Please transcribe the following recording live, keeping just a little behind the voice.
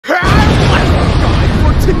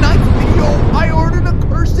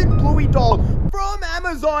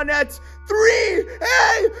Amazon at 3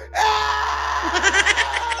 a.m.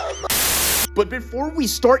 But before we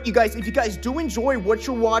start, you guys, if you guys do enjoy what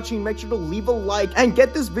you're watching, make sure to leave a like and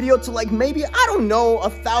get this video to like maybe, I don't know,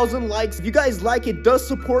 1,000 likes. If you guys like it, does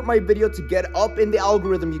support my video to get up in the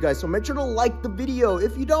algorithm, you guys. So make sure to like the video.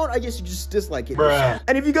 If you don't, I guess you just dislike it. Bruh.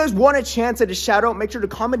 And if you guys want a chance at a shout out, make sure to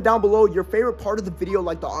comment down below your favorite part of the video,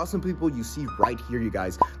 like the awesome people you see right here, you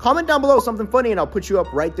guys. Comment down below something funny and I'll put you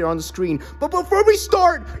up right there on the screen. But before we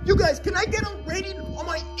start, you guys, can I get a rating on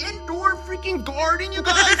my indoor freaking garden, you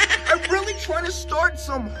guys? I'm really trying to start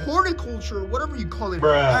some horticulture, whatever you call it.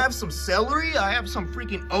 Bruh. I have some celery, I have some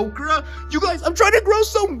freaking okra. You guys, I'm trying to grow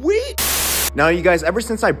some wheat. Now, you guys, ever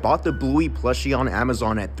since I bought the Bluey plushie on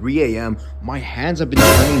Amazon at 3 a.m., my hands have been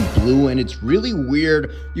turning blue and it's really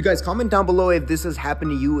weird. You guys, comment down below if this has happened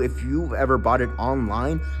to you, if you've ever bought it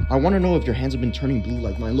online. I want to know if your hands have been turning blue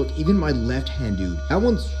like mine. Look, even my left hand, dude. That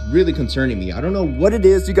one's really concerning me. I don't know what it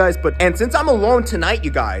is, you guys, and since I'm alone tonight, you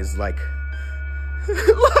guys, like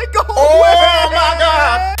oh my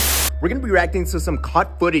god, we're gonna be reacting to some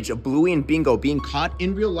caught footage of Bluey and Bingo being caught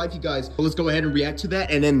in real life, you guys. So let's go ahead and react to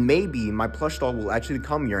that, and then maybe my plush doll will actually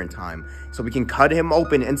come here in time so we can cut him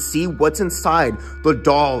open and see what's inside the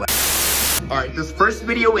doll. All right, this first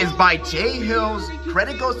video is by Jay Hills.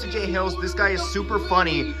 Credit goes to Jay Hills. This guy is super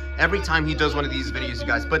funny every time he does one of these videos, you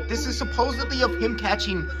guys. But this is supposedly of him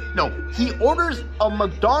catching, no, he orders a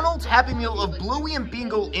McDonald's Happy Meal of Bluey and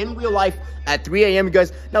Bingo in real life at 3 a.m., you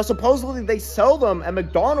guys. Now, supposedly they sell them at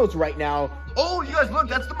McDonald's right now. Oh, you guys, look,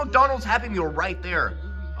 that's the McDonald's Happy Meal right there.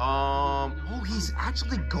 Oh, he's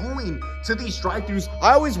actually going to these drive-thrus.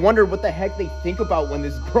 I always wonder what the heck they think about when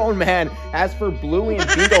this grown man asks for Bluey and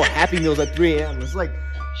Bingo Happy Meals at 3 a.m. It's like,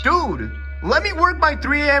 dude, let me work my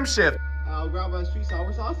 3 a.m. shift. I'll grab a sweet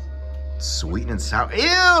sour sauce. Sweet and sour.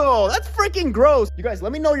 Ew, that's freaking gross. You guys,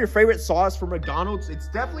 let me know your favorite sauce from McDonald's. It's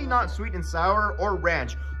definitely not sweet and sour or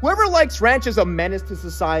ranch. Whoever likes ranch is a menace to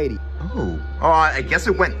society. Oh, I guess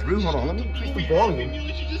it went through. Hold on, let me increase the volume.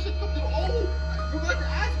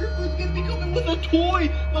 With a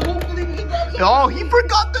toy, but hopefully we can grab some. Oh, he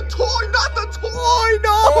forgot the toy, not the toy,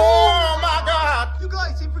 no! Oh my god! You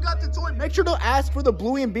guys, he forgot the toy. Make sure to ask for the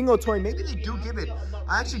Bluey and Bingo toy. Maybe they do give it.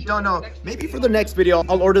 I actually don't know. Maybe for the next video,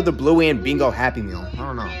 I'll order the Bluey and Bingo Happy Meal. I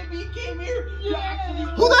don't know.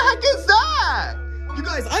 Who the heck is that? You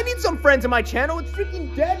guys, I need some friends in my channel. It's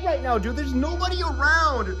freaking dead right now, dude. There's nobody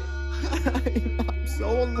around. I'm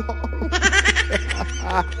so alone.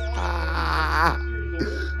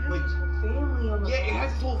 Yeah, it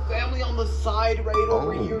has his whole family on the side right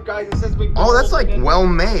over here, guys. It says McDonald's. Oh, that's like well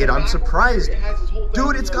made. I'm surprised.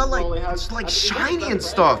 Dude, it's got like, it's like shiny and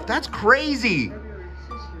stuff. That's crazy.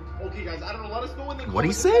 Okay, guys, I don't know. Let us know when they come. What'd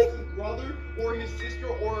he say? His brother or his sister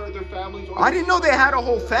or their families. I didn't know they had a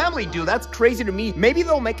whole family, dude. That's crazy to me. Maybe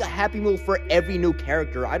they'll make a Happy Meal for every new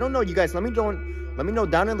character. I don't know, you guys. Let me know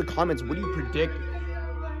down in the comments. What do you predict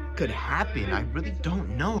could happen? I really don't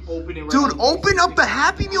know. Dude, open up the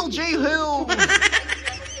Happy Meal, Jay Hills.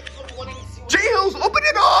 Jay Hills, open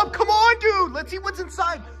it up. Come on, dude. Let's see what's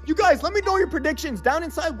inside. You guys, let me know your predictions down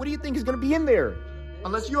inside. What do you think is going to be in there?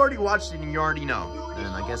 Unless you already watched it and you already know. Then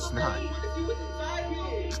I guess not.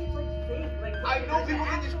 I know people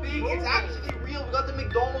think it's big. It's actually real. We got the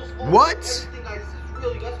McDonald's logo. What? Everything, guys, this is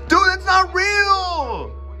real. Dude, that's not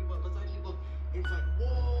real.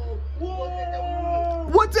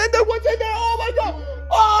 What's in there? What's in there? Oh my god!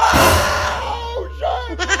 Oh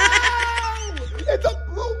shit! It's a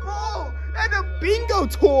blue ball and a Bingo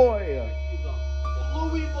toy.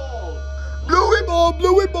 Bluey ball. Bluey ball.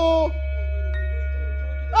 Bluey ball.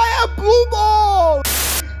 I have blue balls.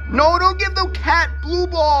 No, don't give the cat blue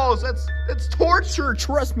balls. That's torture.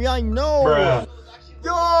 Trust me, I know. Bruh.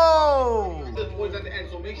 Yo!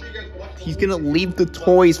 He's gonna leave the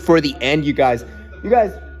toys for the end, you guys. You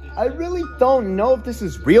guys, I really don't know if this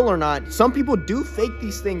is real or not. Some people do fake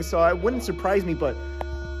these things, so it wouldn't surprise me, but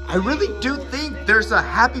I really do think there's a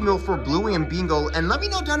Happy Meal for Bluey and Bingo. And let me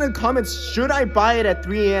know down in the comments, should I buy it at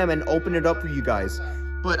 3 a.m. and open it up for you guys?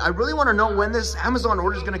 But I really want to know when this Amazon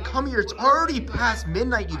order is going to come here. It's already past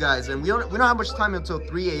midnight, you guys, and we don't have much time until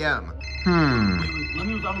 3 a.m. Let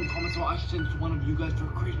me know down in the comments so I should send to one of you guys for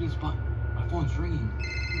Christmas, but my phone's ringing.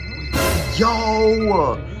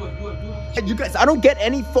 Yo! You guys, I don't get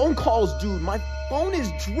any phone calls, dude. My phone is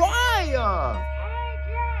dry.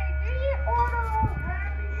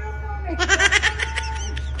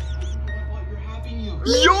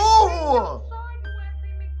 Yo!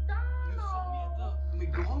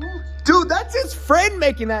 Dude, that's his friend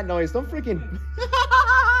making that noise. Don't freaking...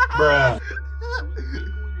 Bruh.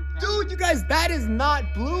 Dude, you guys, that is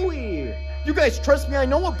not Bluey. You guys, trust me, I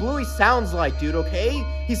know what Bluey sounds like, dude, okay?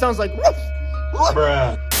 He sounds like...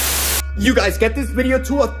 Bruh. You guys, get this video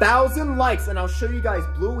to 1,000 likes, and I'll show you guys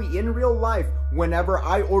Bluey in real life whenever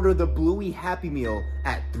I order the Bluey Happy Meal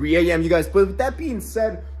at 3 a.m., you guys. But with that being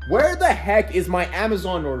said, where the heck is my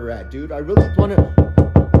Amazon order at, dude? I really want to...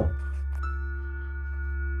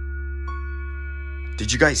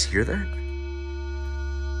 Did you guys hear that?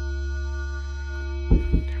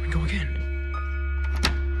 There we go again.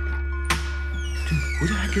 Dude, who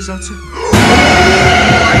the heck is outside? Oh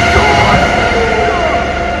my God!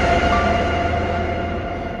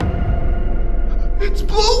 It's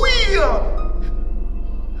Bluey!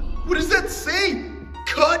 What does that say?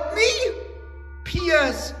 Cut me?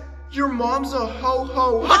 P.S. Your mom's a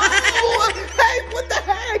ho-ho. Hey, what the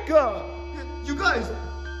heck? You guys,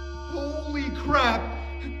 holy crap.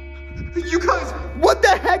 You guys, what the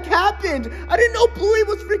heck happened? I didn't know Bluey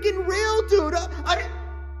was freaking real, dude. I didn't...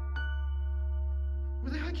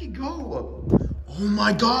 Where the heck he go? Oh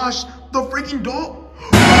my gosh, the freaking doll. Oh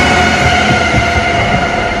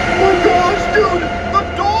my gosh, dude, the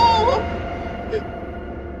doll.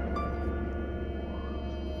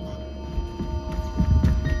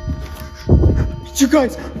 You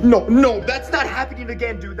guys, no, that's not happening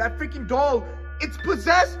again, dude. That freaking doll, it's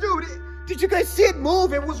possessed, dude. Did you guys see it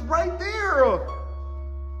move? It was right there.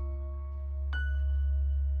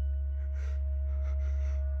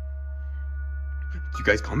 You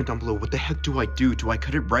guys comment down below, what the heck do I do? Do I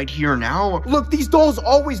cut it right here now? Look, these dolls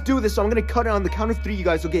always do this, so I'm gonna cut it on the count of 3, you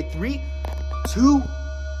guys. Okay, 3, 2, 1.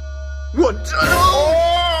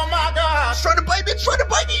 Oh my God! It's trying to bite me! It's trying to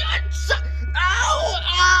bite me! Ow!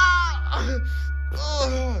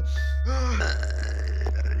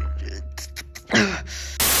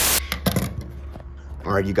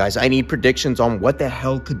 Alright, you guys, I need predictions on what the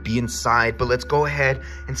hell could be inside, but let's go ahead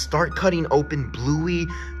and start cutting open Bluey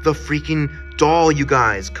the freaking doll, you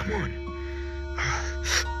guys. Come on.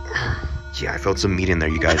 Yeah, I felt some meat in there,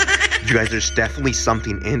 you guys. You guys, there's definitely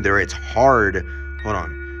something in there. It's hard. Hold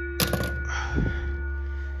on.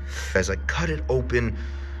 As I cut it open,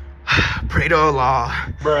 pray to Allah.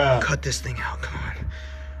 Bruh. Cut this thing out, come on.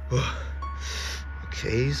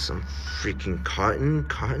 Okay, some freaking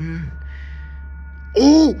cotton.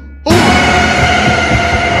 Oh!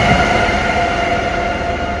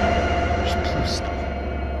 There's blue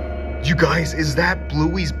stuff. You guys, is that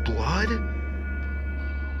Bluey's blood?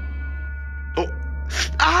 Oh!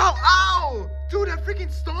 Ow! Dude, that freaking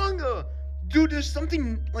stung! Dude, there's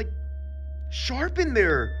something, like, sharp in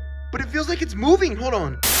there. But it feels like it's moving. Hold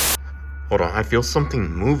on, I feel something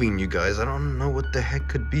moving, you guys. I don't know what the heck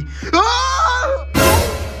could be. Ah!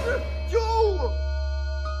 Yo!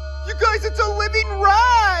 You guys, it's a living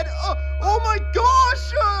rat! Oh my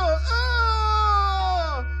gosh!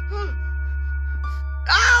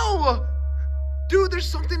 Ow! Dude, there's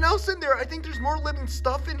something else in there. I think there's more living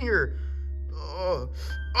stuff in here. Oh,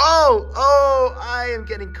 I am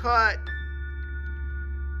getting cut.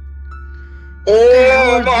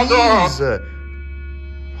 Oh my God!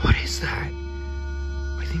 What is that?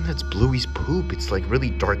 I think that's Bluey's poop. It's like really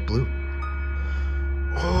dark blue.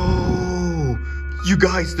 Oh, you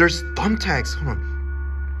guys, there's thumbtacks. Hold on.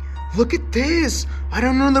 Look at this. I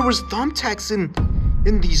don't know there was thumbtacks in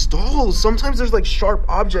these dolls. Sometimes there's like sharp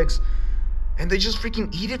objects and they just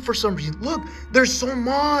freaking eat it for some reason. Look, there's so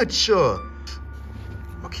much.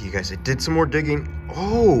 Okay, you guys, I did some more digging.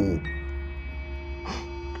 Oh.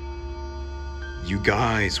 You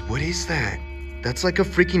guys, what is that? That's like a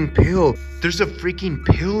freaking pill. There's a freaking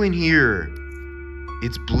pill in here.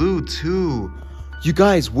 It's blue too. You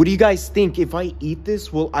guys, what do you guys think? If I eat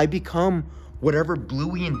this, will I become whatever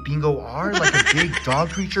Bluey and Bingo are? Like a big dog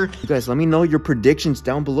creature? You guys, let me know your predictions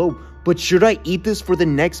down below. But should I eat this for the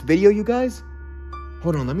next video, you guys?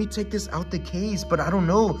 Hold on, let me take this out the case, but I don't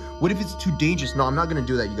know. What if it's too dangerous? No, I'm not gonna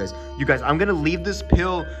do that, you guys. You guys, I'm gonna leave this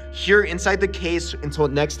pill here inside the case until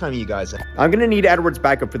next time, you guys. I'm gonna need Edward's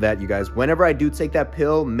backup for that, you guys. Whenever I do take that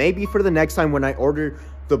pill, maybe for the next time when I order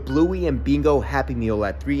the Bluey and Bingo Happy Meal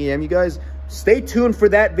at 3 a.m., you guys. Stay tuned for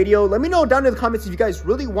that video. Let me know down in the comments if you guys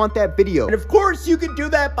really want that video. And of course, you can do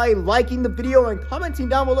that by liking the video and commenting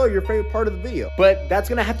down below your favorite part of the video. But that's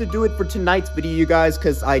gonna have to do it for tonight's video, you guys,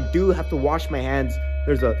 because I do have to wash my hands.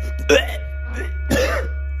 There's a...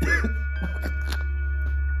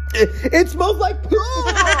 It smells like poo!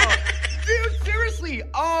 Dude, seriously.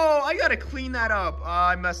 Oh, I gotta clean that up.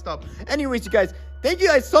 I messed up. Anyways, you guys, thank you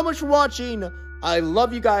guys so much for watching. I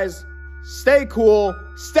love you guys. Stay cool.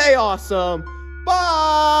 Stay awesome.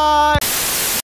 Bye!